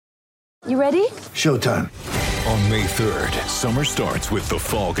You ready? Showtime. On May 3rd, summer starts with The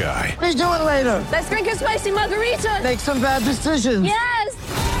Fall Guy. Let's do it later. Let's drink a spicy margarita. Make some bad decisions.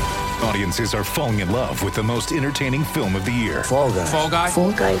 Yes! Audiences are falling in love with the most entertaining film of the year. Fall Guy. Fall Guy?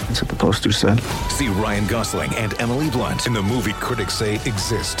 Fall Guy. That's what the poster said. See Ryan Gosling and Emily Blunt in the movie critics say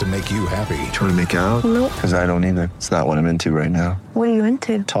exists to make you happy. Trying to make it out? Nope. Because I don't either. It's not what I'm into right now. What are you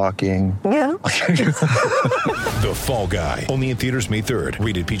into? Talking. Yeah. The Fall Guy. Only in theaters May 3rd.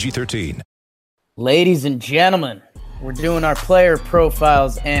 Rated PG-13. Ladies and gentlemen, we're doing our player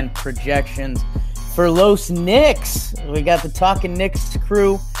profiles and projections for Los Knicks. We got the Talking Knicks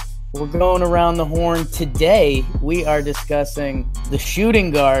crew. We're going around the horn. Today, we are discussing the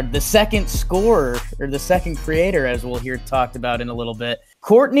shooting guard, the second scorer, or the second creator, as we'll hear talked about in a little bit,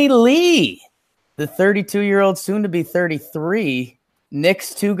 Courtney Lee, the 32-year-old, soon to be 33,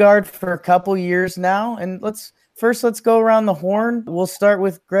 Knicks two-guard for a couple years now. And let's go around the horn. We'll start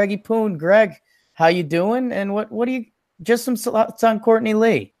with Greggy Poon. Greg, how you doing? And what do you, just some thoughts on Courtney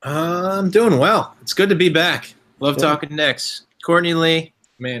Lee? I'm doing well. It's good to be back. Love talking Knicks. Courtney Lee,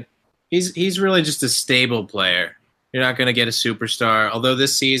 man, he's really just a stable player. You're not going to get a superstar. Although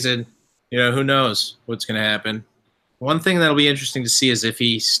this season, who knows what's going to happen. One thing that'll be interesting to see is if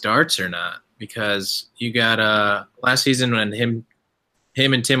he starts or not, because you got last season when him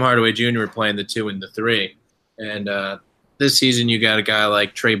and Tim Hardaway Jr. were playing the 2 and the 3, and this season you got a guy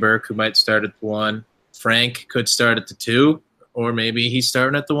like Trey Burke who might start at the 1. Frank could start at the 2, or maybe he's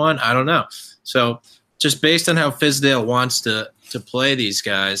starting at the 1. I don't know. So just based on how Fizdale wants to play these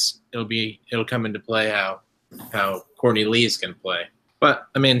guys, it'll come into play how Courtney Lee is going to play. But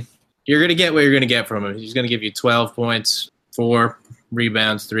I mean, you're going to get what you're going to get from him. He's going to give you 12 points, 4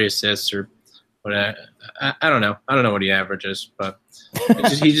 rebounds, 3 assists, or whatever. I don't know. I don't know what he averages, but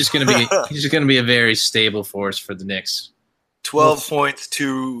he's just going to be a very stable force for the Knicks. 12 points,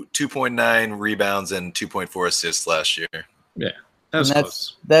 2.9 rebounds, and 2.4 assists last year. Yeah,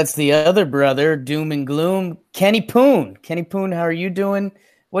 close. That's the other brother, doom and gloom, Kenny Poon. Kenny Poon, how are you doing?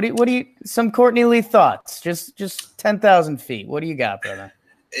 What do you some Courtney Lee thoughts? Just 10,000 feet. What do you got, brother?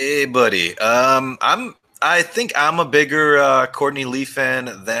 Hey, buddy. I think I'm a bigger Courtney Lee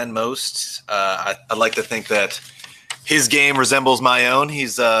fan than most. I'd like to think that his game resembles my own.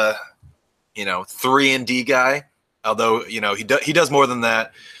 He's 3-and-D guy. Although, he does more than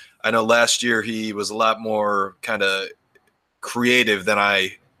that. I know last year he was a lot more kind of creative than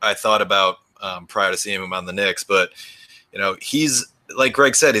I thought about prior to seeing him on the Knicks. But, he's, like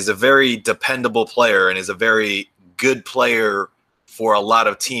Greg said, he's a very dependable player and is a very good player for a lot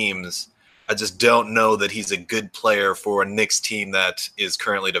of teams. I just don't know that he's a good player for a Knicks team that is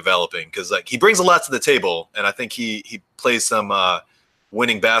currently developing, because he brings a lot to the table, and I think he plays some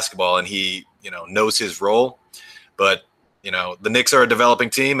winning basketball, and he knows his role. But, the Knicks are a developing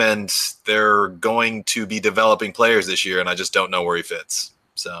team, and they're going to be developing players this year, and I just don't know where he fits.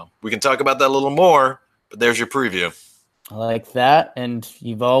 So we can talk about that a little more, but there's your preview. I like that, and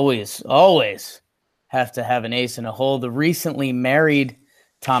you've always have to have an ace in a hole. The recently married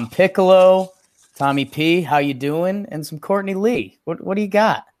Tom Piccolo, Tommy P, how you doing? And some Courtney Lee. What do you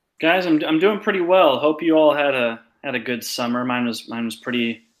got? Guys, I'm doing pretty well. Hope you all had a good summer. Mine was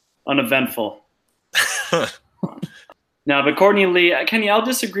pretty uneventful. No, but Courtney Lee, Kenny, I'll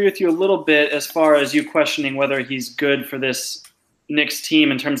disagree with you a little bit as far as you questioning whether he's good for this Knicks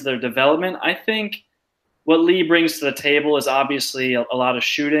team in terms of their development. I think what Lee brings to the table is obviously a lot of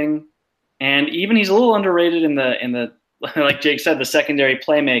shooting, and even he's a little underrated in the like Jake said, the secondary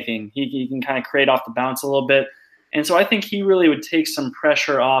playmaking. He can kind of create off the bounce a little bit, and so I think he really would take some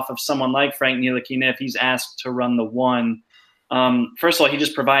pressure off of someone like Frank Ntilikina if he's asked to run the 1. First of all, he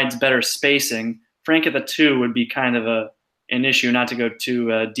just provides better spacing. Frank at the 2 would be kind of an issue, not to go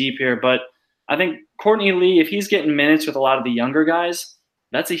too deep here. But I think Courtney Lee, if he's getting minutes with a lot of the younger guys,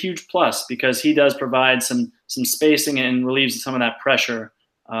 that's a huge plus, because he does provide some spacing and relieves some of that pressure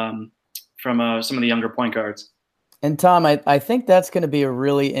from some of the younger point guards. And Tom, I think that's going to be a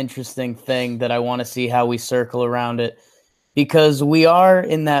really interesting thing that I want to see how we circle around it, because we are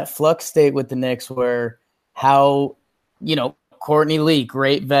in that flux state with the Knicks where how, Courtney Lee,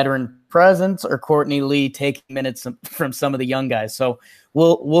 great veteran presence, or Courtney Lee taking minutes from some of the young guys. So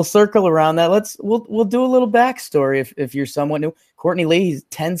we'll circle around that. We'll do a little backstory if you're someone new. Courtney Lee, he's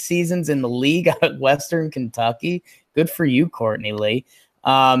 10 seasons in the league out of Western Kentucky. Good for you, Courtney Lee.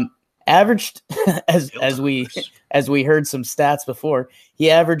 Averaged as we heard some stats before, he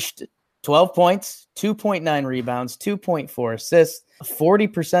averaged 12 points, 2.9 rebounds, 2.4 assists,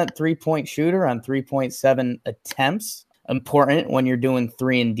 40% 3-point shooter on 3.7 attempts. Important when you're doing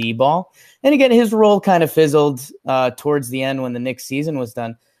 3-and-D ball. And again, his role kind of fizzled towards the end when the Knicks season was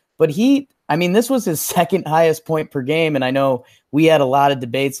done. but this was his second highest point per game. And I know we had a lot of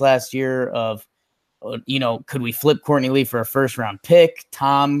debates last year of, could we flip Courtney Lee for a first round pick?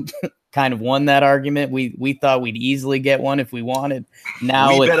 Tom kind of won that argument. We thought we'd easily get one if we wanted.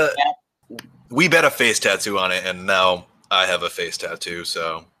 Now we bet a face tattoo on it, and now I have a face tattoo.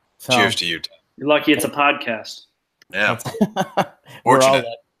 So cheers to you. You're lucky it's a podcast. Yeah.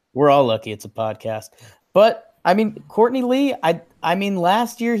 We're all lucky it's a podcast. But Courtney Lee,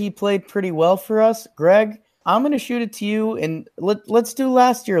 last year he played pretty well for us. Greg, I'm going to shoot it to you, and let's do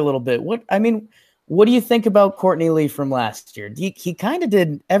last year a little bit. What do you think about Courtney Lee from last year? He kind of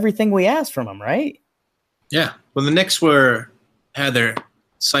did everything we asked from him, right? Yeah. When the Knicks had their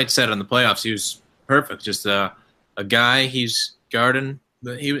sights set on the playoffs, he was perfect. Just a guy he's guarding.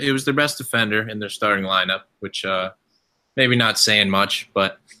 He was their best defender in their starting lineup, which maybe not saying much,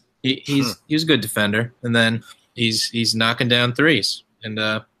 but he's a good defender. And then he's knocking down threes, and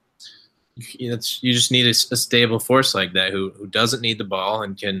you just need a stable force like that who doesn't need the ball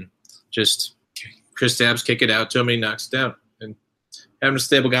and can just Kristaps kick it out to him and he knocks it down. And having a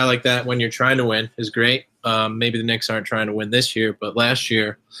stable guy like that when you're trying to win is great. Maybe the Knicks aren't trying to win this year, but last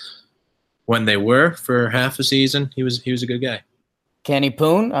year when they were for half a season, he was a good guy. Kenny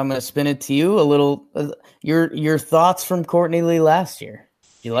Poon, I'm going to spin it to you a little. Your thoughts from Courtney Lee last year?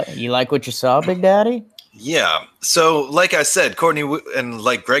 You like what you saw, Big Daddy? Yeah. So, like I said, Courtney, and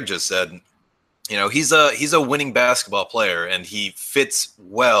like Greg just said, he's a winning basketball player, and he fits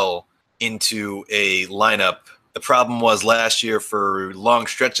well into a lineup. The problem was last year for long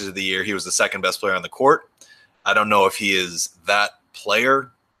stretches of the year, he was the second best player on the court. I don't know if he is that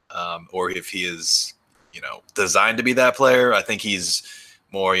player or if he is, designed to be that player. I think he's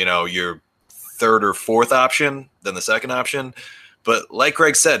more, your third or fourth option than the second option. But like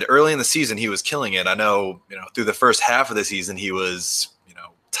Greg said, early in the season, he was killing it. I know, through the first half of the season, he was,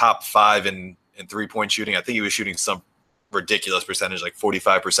 top 5 in 3-point shooting. I think he was shooting some ridiculous percentage, like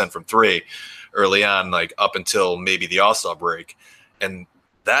 45% from 3 early on, like up until maybe the All-Star break. And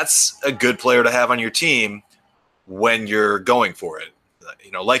that's a good player to have on your team when you're going for it.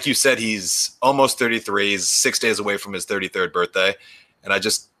 Like you said, he's almost 33. He's 6 days away from his 33rd birthday. And I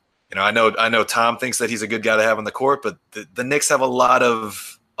just, I know Tom thinks that he's a good guy to have on the court, but the Knicks have a lot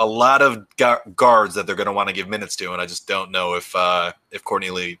of guards that they're going to want to give minutes to. And I just don't know if Courtney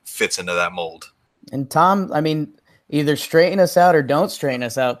Lee fits into that mold. And Tom, either straighten us out or don't straighten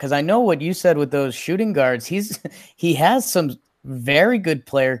us out, because I know what you said with those shooting guards. He has some very good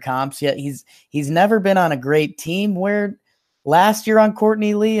player comps, yet he's never been on a great team. Where last year on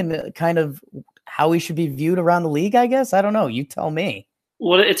Courtney Lee and kind of how he should be viewed around the league, I guess. I don't know. You tell me.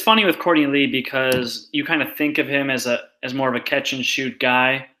 Well, it's funny with Courtney Lee because you kind of think of him as more of a catch and shoot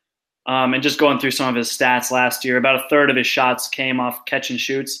guy. And just going through some of his stats last year, about a third of his shots came off catch and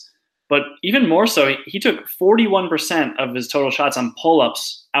shoots. But even more so, he took 41% of his total shots on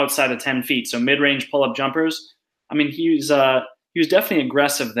pull-ups outside of 10 feet, so mid-range pull-up jumpers. He was definitely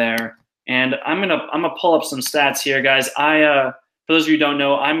aggressive there. And I'm gonna pull up some stats here, guys. For those of you who don't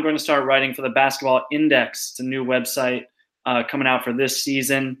know, I'm going to start writing for the Basketball Index. It's a new website coming out for this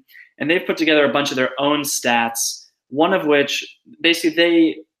season, and they've put together a bunch of their own stats. One of which, basically,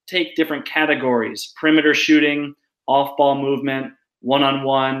 they take different categories: perimeter shooting, off-ball movement,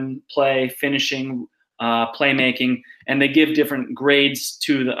 one-on-one play, finishing, playmaking, and they give different grades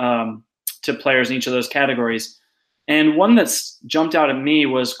to players in each of those categories. And one that's jumped out at me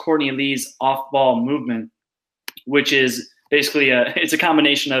was Courtney Lee's off-ball movement, which is basically it's a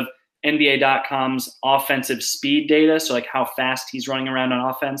combination of NBA.com's offensive speed data, so like how fast he's running around on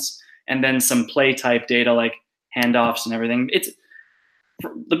offense, and then some play type data like handoffs and everything. It's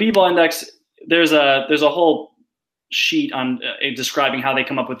the B-Ball Index. There's a whole sheet on describing how they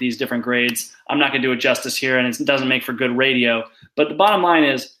come up with these different grades. I'm not going to do it justice here, and it doesn't make for good radio. But the bottom line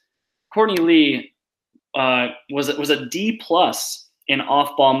is Courtney Lee was a D+ in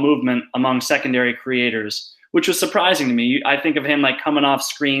off-ball movement among secondary creators, which was surprising to me. I think of him like coming off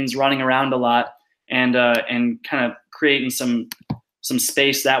screens, running around a lot, and kind of creating some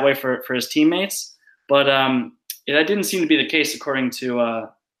space that way for his teammates. But that didn't seem to be the case according to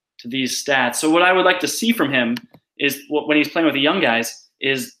these stats. So what I would like to see from him is when he's playing with the young guys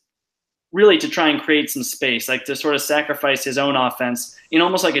is really to try and create some space, like to sort of sacrifice his own offense in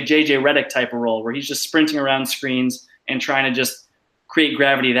almost like a JJ Redick type of role where he's just sprinting around screens and trying to just create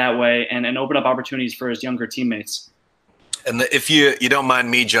gravity that way and open up opportunities for his younger teammates. And if you don't mind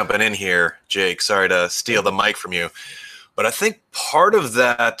me jumping in here, Jake, sorry to steal the mic from you, but I think part of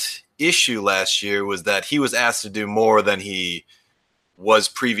that issue last year was that he was asked to do more than he was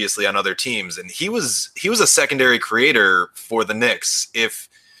previously on other teams. And he was a secondary creator for the Knicks. If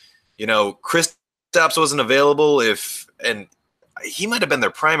Kristaps wasn't available, and he might have been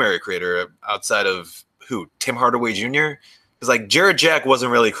their primary creator outside of Tim Hardaway Jr. Because like Jarrett Jack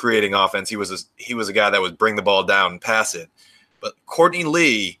wasn't really creating offense. He was a guy that would bring the ball down and pass it. But Courtney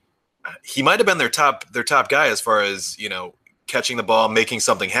Lee, he might have been their top guy as far as catching the ball, making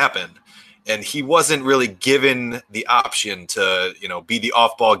something happen. And he wasn't really given the option to be the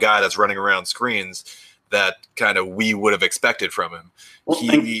off ball guy that's running around screens that kind of we would have expected from him. Well,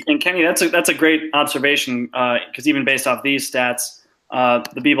 and Kenny, that's a great observation because even based off these stats,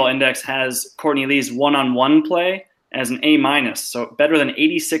 the B-Ball Index has Courtney Lee's one-on-one play as an A-, so better than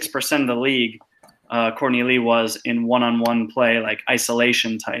 86% of the league. Courtney Lee was in one-on-one play, like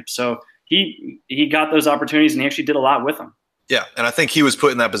isolation type. So he got those opportunities, and he actually did a lot with them. Yeah, and I think he was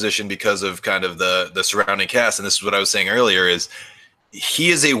put in that position because of kind of the surrounding cast. And this is what I was saying earlier: is he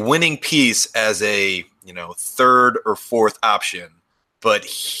is a winning piece as a third or fourth option, but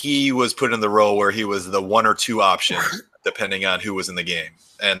he was put in the role where he was the one or two option depending on who was in the game.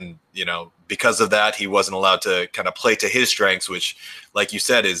 And because of that, he wasn't allowed to kind of play to his strengths, which, like you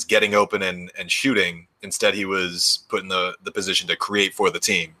said, is getting open and shooting. Instead, he was put in the position to create for the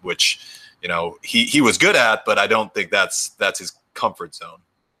team, which he was good at, but I don't think that's his comfort zone.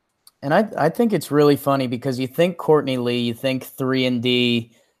 And I think it's really funny because you think Courtney Lee, you think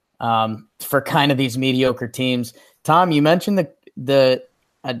 3-and-D for kind of these mediocre teams. Tom, you mentioned the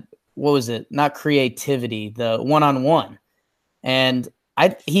what was it? Not creativity, the one-on-one. And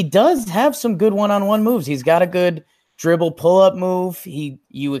he does have some good one-on-one moves. He's got a good dribble pull-up move.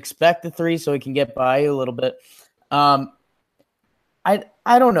 You expect the three so he can get by you a little bit. I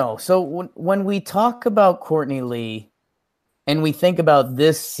don't know. So when we talk about Courtney Lee and we think about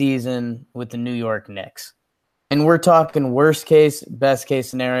this season with the New York Knicks, and we're talking worst case, best case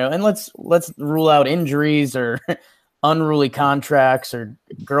scenario, and let's rule out injuries or unruly contracts or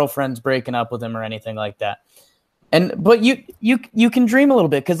girlfriends breaking up with him or anything like that. But you can dream a little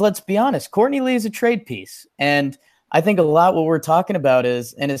bit because let's be honest, Courtney Lee is a trade piece. And I think a lot what we're talking about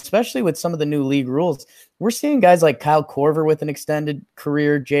is, and especially with some of the new league rules, we're seeing guys like Kyle Korver with an extended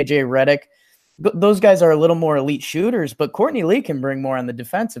career, JJ Redick. Those guys are a little more elite shooters, but Courtney Lee can bring more on the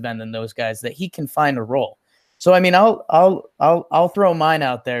defensive end than those guys, that he can find a role. So, I mean, I'll throw mine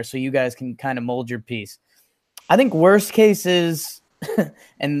out there so you guys can kind of mold your piece. I think worst case is,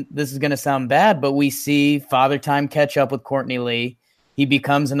 and this is going to sound bad, but we see Father Time catch up with Courtney Lee. He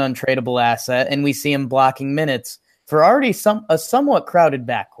becomes an untradeable asset, and we see him blocking minutes for already a somewhat crowded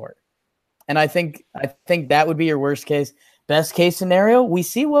backcourt. And I think that would be your worst case. Best case scenario, we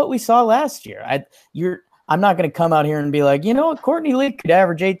see what we saw last year. I'm not going to come out here and be like, Courtney Lee could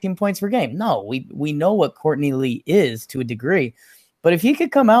average 18 points per game. No, we know what Courtney Lee is to a degree. But if he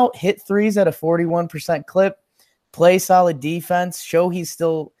could come out, hit threes at a 41% clip, play solid defense, show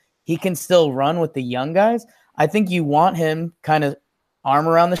he can still run with the young guys, I think you want him kind of arm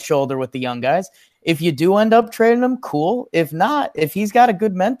around the shoulder with the young guys. If you do end up trading him, cool. If not, if he's got a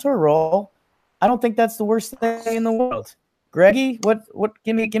good mentor role, I don't think that's the worst thing in the world. Greggy, what?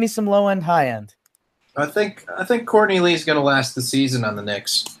 Give me some low end, high end. I think Courtney Lee's going to last the season on the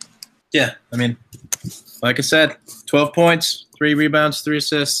Knicks. Yeah, I mean, like I said, 12 points, 3 rebounds, 3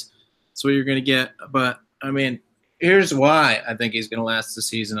 assists. That's what you're going to get. But I mean, here's why I think he's going to last the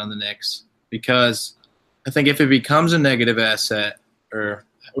season on the Knicks. Because I think if it becomes a negative asset,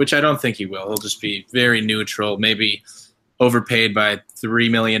 which I don't think he will, he'll just be very neutral, maybe overpaid by $3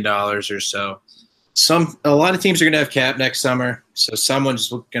 million or so. A lot of teams are going to have cap next summer, so someone's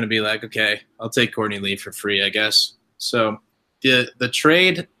going to be like, okay, I'll take Courtney Lee for free, I guess. So the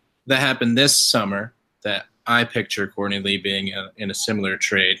trade that happened this summer that I picture Courtney Lee being in a similar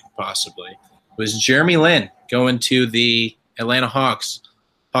trade possibly was Jeremy Lin going to the Atlanta Hawks.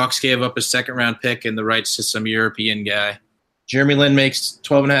 Hawks gave up a second-round pick and the rights to some European guy. Jeremy Lin makes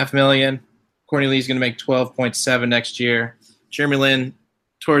 $12.5 million. Courtney Lee's going to make $12.7 next year. Jeremy Lin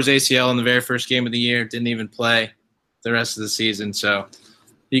tore his ACL in the very first game of the year, didn't even play the rest of the season. So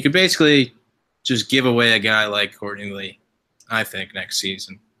you could basically just give away a guy like Courtney Lee, I think, next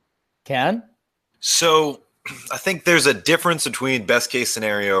season. Ken? So I think there's a difference between best case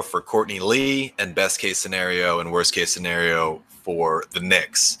scenario for Courtney Lee and best case scenario and worst case scenario for the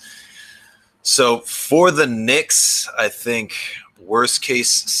Knicks. So for the Knicks, I think worst case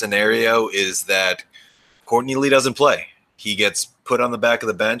scenario is that Courtney Lee doesn't play. He gets put on the back of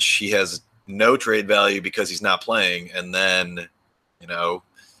the bench. He has no trade value because he's not playing. And then, no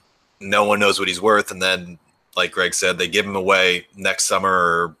one knows what he's worth. And then, like Greg said, they give him away next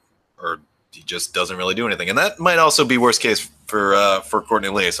summer or he just doesn't really do anything. And that might also be worst case for Courtney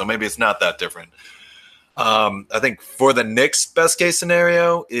Lee. So maybe it's not that different. I think for the Knicks, best case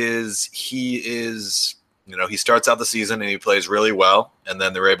scenario is he starts out the season and he plays really well, and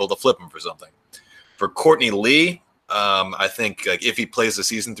then they're able to flip him for something. For Courtney Lee, I think like if he plays the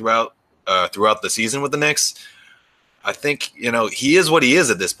season throughout the season with the Knicks, I think he is what he is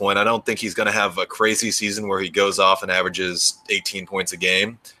at this point. I don't think he's going to have a crazy season where he goes off and averages 18 points a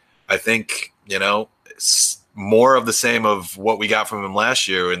game. I think it's more of the same of what we got from him last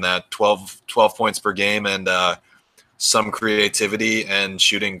year in that 12 points per game and some creativity and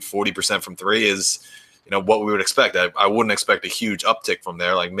shooting 40% from three is what we would expect. I wouldn't expect a huge uptick from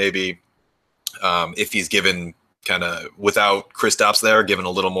there. Like maybe if he's given kind of without Kristaps there, given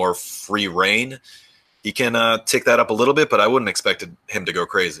a little more free reign, he can tick that up a little bit, but I wouldn't expect him to go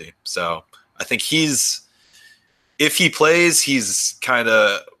crazy. So I think if he plays, he's kind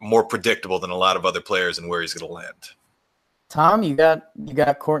of more predictable than a lot of other players and where he's going to land. Tom, you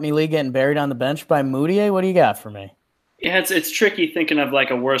got Courtney Lee getting buried on the bench by Moutier. What do you got for me? Yeah, it's tricky thinking of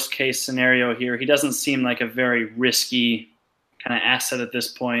like a worst case scenario here. He doesn't seem like a very risky kind of asset at this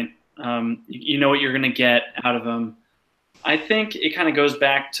point. You know what you're going to get out of him. I think it kind of goes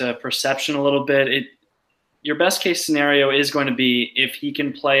back to perception a little bit. Your best case scenario is going to be if he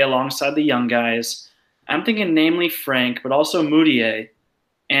can play alongside the young guys. I'm thinking namely Frank, but also Moutier.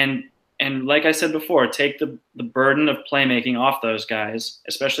 And like I said before, take the burden of playmaking off those guys,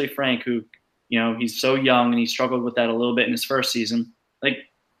 especially Frank, who, he's so young and he struggled with that a little bit in his first season. Like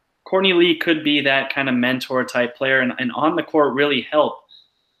Courtney Lee could be that kind of mentor type player and on the court really help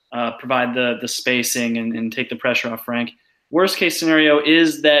provide the spacing and take the pressure off Frank. Worst case scenario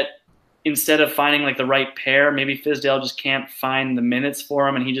is that instead of finding like the right pair, maybe Fizdale just can't find the minutes for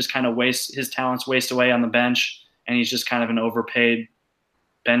him and he just kind of his talents waste away on the bench and he's just kind of an overpaid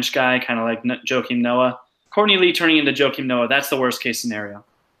bench guy, kind of like Joakim Noah. Courtney Lee turning into Joakim Noah, that's the worst case scenario.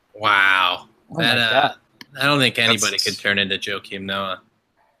 Wow. Oh I don't think anybody could turn into Joakim Noah.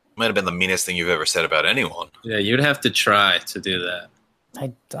 Might have been the meanest thing you've ever said about anyone. Yeah, you'd have to try to do that.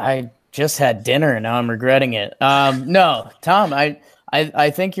 I just had dinner and now I'm regretting it. No, Tom, I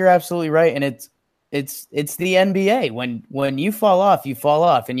think you're absolutely right, and it's the NBA. When you fall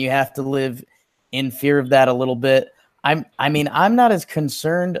off, and you have to live in fear of that a little bit. I'm not as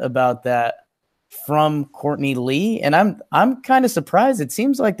concerned about that from Courtney Lee, and I'm kind of surprised. It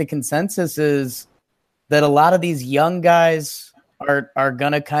seems like the consensus is that a lot of these young guys are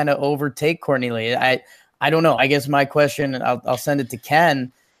gonna kind of overtake Courtney Lee. I don't know. I guess my question, and I'll send it to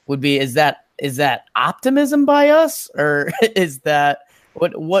Ken, would be: is that optimism by us, or is that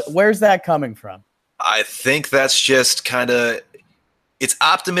where's that coming from? I think that's just it's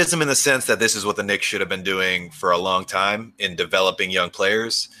optimism in the sense that this is what the Knicks should have been doing for a long time in developing young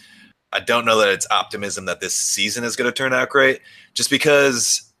players. I don't know that it's optimism that this season is going to turn out great, just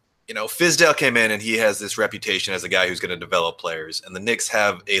because Fizdale came in and he has this reputation as a guy who's going to develop players, and the Knicks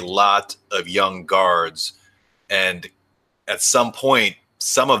have a lot of young guards, and at some point,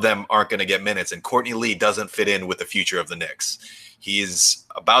 some of them aren't going to get minutes, and Courtney Lee doesn't fit in with the future of the Knicks. He's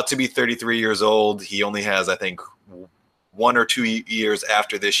about to be 33 years old. He only has, I think, 1 or 2 years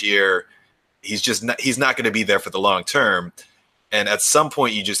after this year. He's not going to be there for the long term. And at some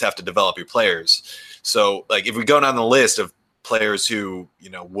point, you just have to develop your players. So, like, if we go down the list of players who,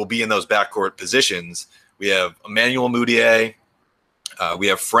 will be in those backcourt positions, we have Emmanuel Mudiay, we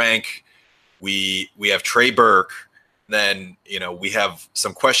have Frank, we have Trey Burke. Then, we have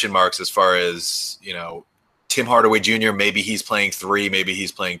some question marks as far as, Tim Hardaway Jr., maybe he's playing 3, maybe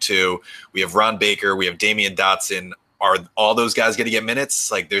he's playing 2. We have Ron Baker, we have Damian Dotson. Are all those guys going to get minutes?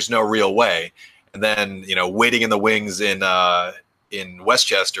 Like, there's no real way. And then, waiting in the wings in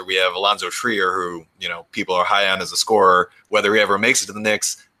Westchester, we have Alonzo Trier, who, people are high on as a scorer. Whether he ever makes it to the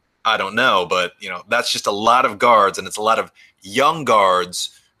Knicks, I don't know. But, that's just a lot of guards, and it's a lot of young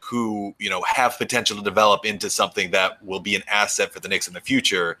guards who, have potential to develop into something that will be an asset for the Knicks in the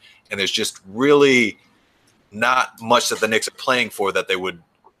future. And there's just really not much that the Knicks are playing for that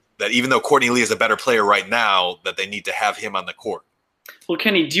even though Courtney Lee is a better player right now, that they need to have him on the court. Well,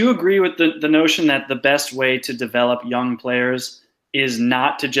 Kenny, do you agree with the notion that the best way to develop young players is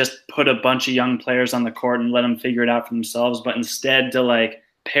not to just put a bunch of young players on the court and let them figure it out for themselves, but instead to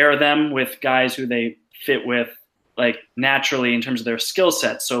pair them with guys who they fit with naturally in terms of their skill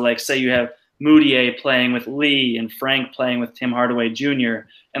sets? So say you have Moutier playing with Lee and Frank playing with Tim Hardaway Jr.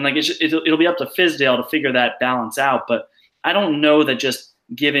 And it'll be up to Fizdale to figure that balance out. But I don't know that just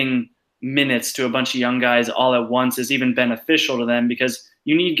giving minutes to a bunch of young guys all at once is even beneficial to them, because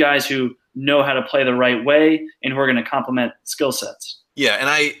you need guys who know how to play the right way and who are going to complement skill sets. Yeah, and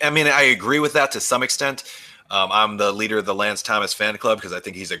I agree with that to some extent. I'm the leader of the Lance Thomas fan club because I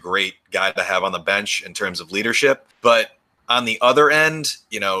think he's a great guy to have on the bench in terms of leadership. But on the other end,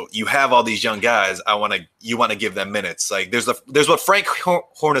 you have all these young guys. You want to give them minutes. Like there's what Frank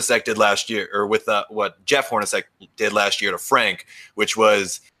Hornacek did last year, or with what Jeff Hornacek did last year to Frank, which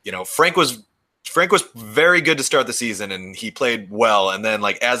was, Frank was very good to start the season and he played well. And then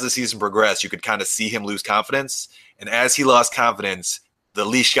like as the season progressed, you could kind of see him lose confidence. And as he lost confidence, the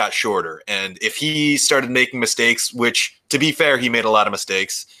leash got shorter. And if he started making mistakes, which to be fair, he made a lot of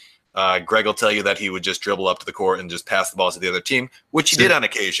mistakes. Greg will tell you that he would just dribble up to the court and just pass the ball to the other team, which he did on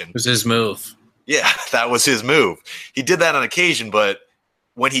occasion. It was his move. Yeah, that was his move. He did that on occasion, but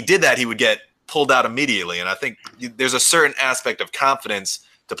when he did that, he would get pulled out immediately. And I think there's a certain aspect of confidence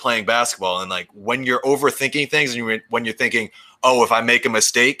to playing basketball. And like when you're overthinking things and when you're thinking, oh, if I make a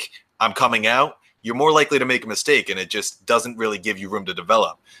mistake, I'm coming out, you're more likely to make a mistake, and it just doesn't really give you room to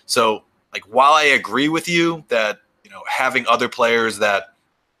develop. So like while I agree with you that, having other players that,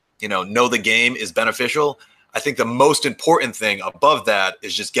 know the game is beneficial, I think the most important thing above that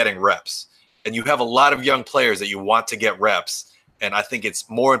is just getting reps. And you have a lot of young players that you want to get reps. And I think it's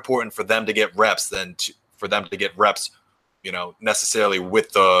more important for them to get reps than for them to get reps, necessarily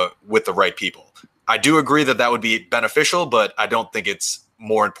with the right people. I do agree that would be beneficial, but I don't think it's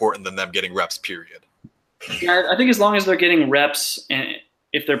more important than them getting reps, period. Yeah, I think as long as they're getting reps and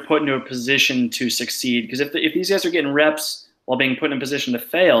if they're put into a position to succeed, because if these guys are getting reps while being put in a position to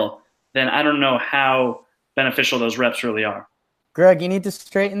fail, then I don't know how beneficial those reps really are. Greg, you need to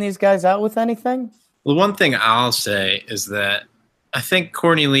straighten these guys out with anything? Well, one thing I'll say is that I think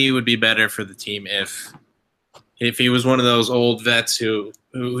Courtney Lee would be better for the team if he was one of those old vets who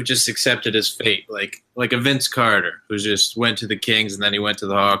just accepted his fate, like a Vince Carter, who just went to the Kings and then he went to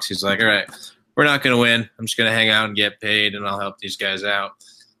the Hawks. He's like, all right, we're not going to win. I'm just going to hang out and get paid, and I'll help these guys out.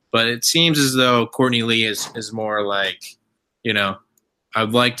 But it seems as though Courtney Lee is more like,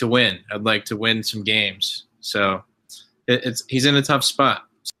 I'd like to win. I'd like to win some games. So he's in a tough spot.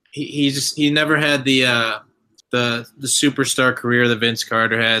 He never had the superstar career that Vince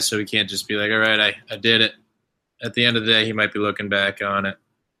Carter has, so he can't just be like, all right, I did it. At the end of the day, he might be looking back on it.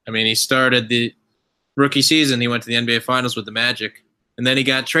 I mean, he started the rookie season. He went to the NBA Finals with the Magic, and then he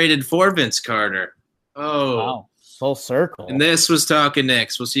got traded for Vince Carter. Oh, wow. Full circle. And this was Talking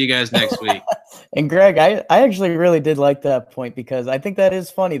Knicks. We'll see you guys next week. And Greg, I actually really did like that point because I think that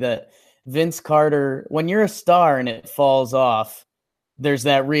is funny that Vince Carter, when you're a star and it falls off, there's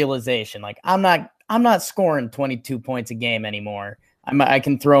that realization. Like, I'm not scoring 22 points a game anymore. I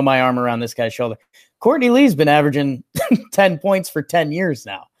can throw my arm around this guy's shoulder. Courtney Lee's been averaging 10 points for 10 years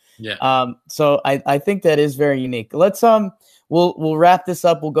now. Yeah. So I think that is very unique. Let's we'll wrap this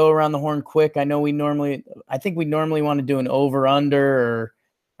up. We'll go around the horn quick. I know we normally want to do an over under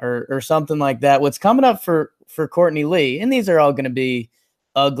or something like that. What's coming up for Courtney Lee, and these are all going to be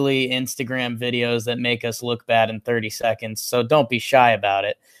ugly Instagram videos that make us look bad in 30 seconds. So don't be shy about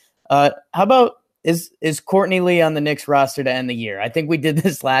it. How about is Courtney Lee on the Knicks roster to end the year? I think we did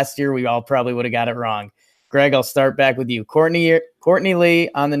this last year. We all probably would have got it wrong. Greg, I'll start back with you. Courtney Lee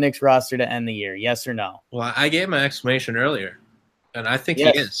on the Knicks roster to end the year, yes or no? Well, I gave my explanation earlier, and I think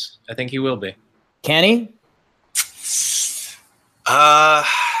yes. He is. I think he will be. Kenny?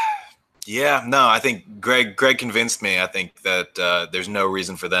 Yeah, no, I think Greg convinced me. I think that there's no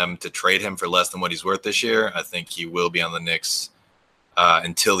reason for them to trade him for less than what he's worth this year. I think he will be on the Knicks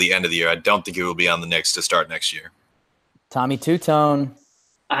until the end of the year. I don't think he will be on the Knicks to start next year. Tommy Two-Tone.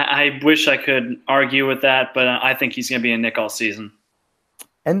 I wish I could argue with that, but I think he's going to be a Knick all season.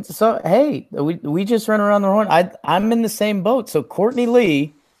 And so, hey, we just run around the horn. I'm in the same boat. So Courtney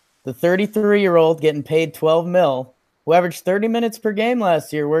Lee, the 33-year-old getting paid $12 million, who averaged 30 minutes per game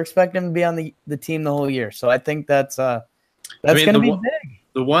last year, we're expecting him to be on the team the whole year. So I think that's going to be big.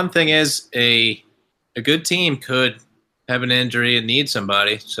 The one thing is a good team could have an injury and need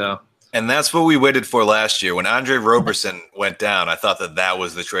somebody. And that's what we waited for last year. When Andre Roberson went down, I thought that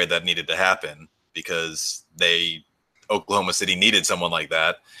was the trade that needed to happen because Oklahoma City needed someone like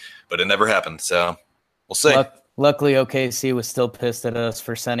that, but it never happened. So we'll see. Luckily, OKC was still pissed at us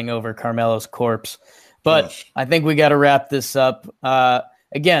for sending over Carmelo's corpse. But I think we got to wrap this up.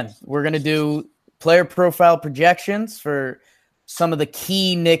 Again, we're going to do player profile projections for some of the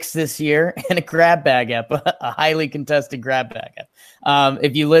key Knicks this year and a grab bag app, a highly contested grab bag app.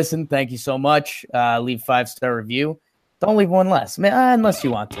 If you listen, thank you so much. Leave 5-star review. Don't leave one less, unless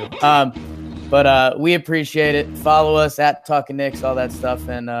you want to. But we appreciate it. Follow us at Talking Knicks, all that stuff,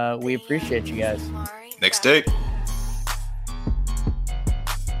 and we appreciate you guys. Next day.